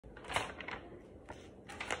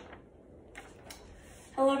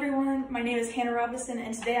Hello everyone, my name is Robison,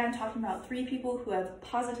 and today I'm talking about 3 people who have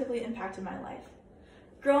positively impacted my life.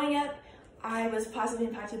 Growing up, I was positively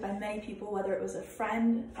impacted by many people, whether it was a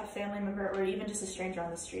friend, a family member, or even just a stranger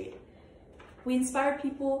on the street. We inspire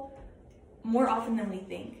people more often than we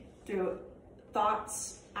think through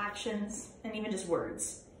thoughts, actions, and even just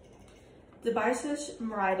words. Robison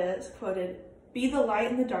is quoted, "Be the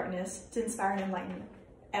light in the darkness to inspire and enlighten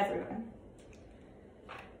everyone."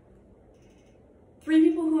 3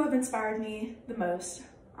 people who have inspired me the most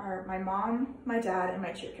are my mom, my dad, and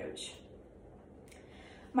my cheer coach.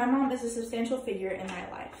 My mom is a substantial figure in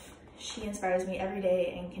my life. She inspires me every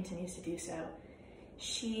day and continues to do so.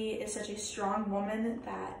 She is such a strong woman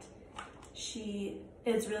that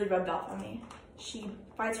it's really rubbed off on me. She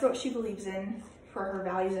fights for what she believes in, for her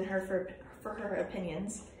values and for her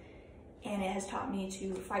opinions, and it has taught me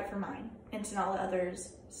to fight for mine and to not let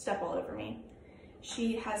others step all over me.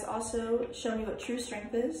 She has also shown me what true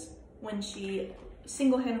strength is when she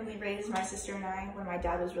single-handedly raised my sister and I when my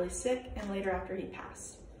dad was really sick and later after he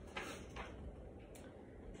passed.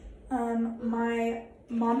 My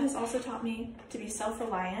mom has also taught me to be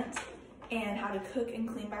self-reliant and how to cook and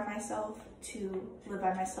clean by myself, to live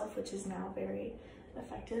by myself, which is now very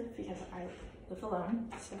effective because I live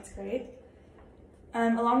alone, so that's great.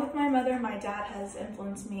 Along with my mother, my dad has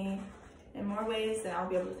influenced me in more ways than I'll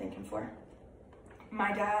be able to thank him for.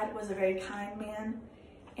 My dad was a very kind man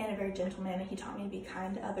and a very gentle man, and he taught me to be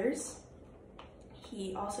kind to others.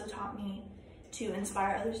 He also taught me to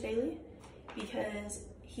inspire others daily, because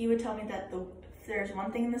he would tell me that if there's one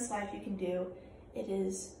thing in this life you can do, it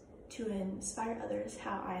is to inspire others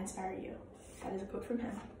how I inspire you. That is a quote from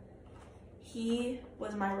him. He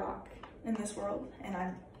was my rock in this world, and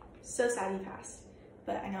I'm so sad he passed,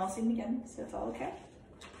 but I know I'll see him again, so it's all okay.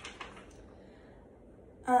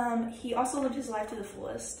 He also lived his life to the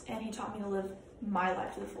fullest, and he taught me to live my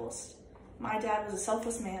life to the fullest. My dad was a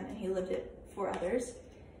selfless man, and he lived it for others,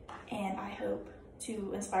 and I hope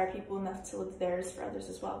to inspire people enough to live theirs for others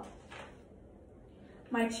as well.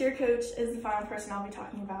 My cheer coach is the final person I'll be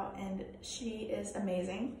talking about, and she is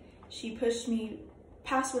amazing. She pushed me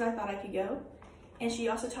past what I thought I could go, and she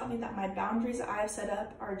also taught me that my boundaries that I have set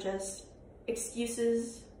up are just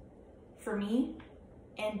excuses for me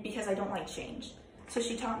and because I don't like change. So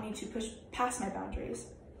she taught me to push past my boundaries.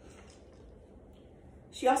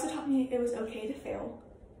 She also taught me it was okay to fail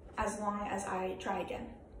as long as I try again.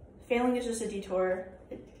 Failing is just a detour.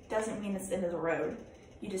 It doesn't mean it's the end of the road.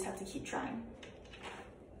 You just have to keep trying.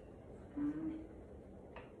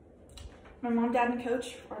 My mom, dad, and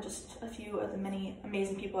coach are just a few of the many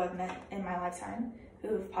amazing people I've met in my lifetime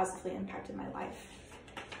who have positively impacted my life.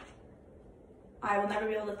 I will never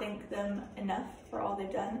be able to thank them enough for all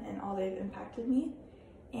they've done and all they've impacted me,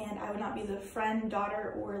 and I would not be the friend,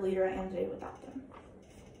 daughter, or leader I am today without them.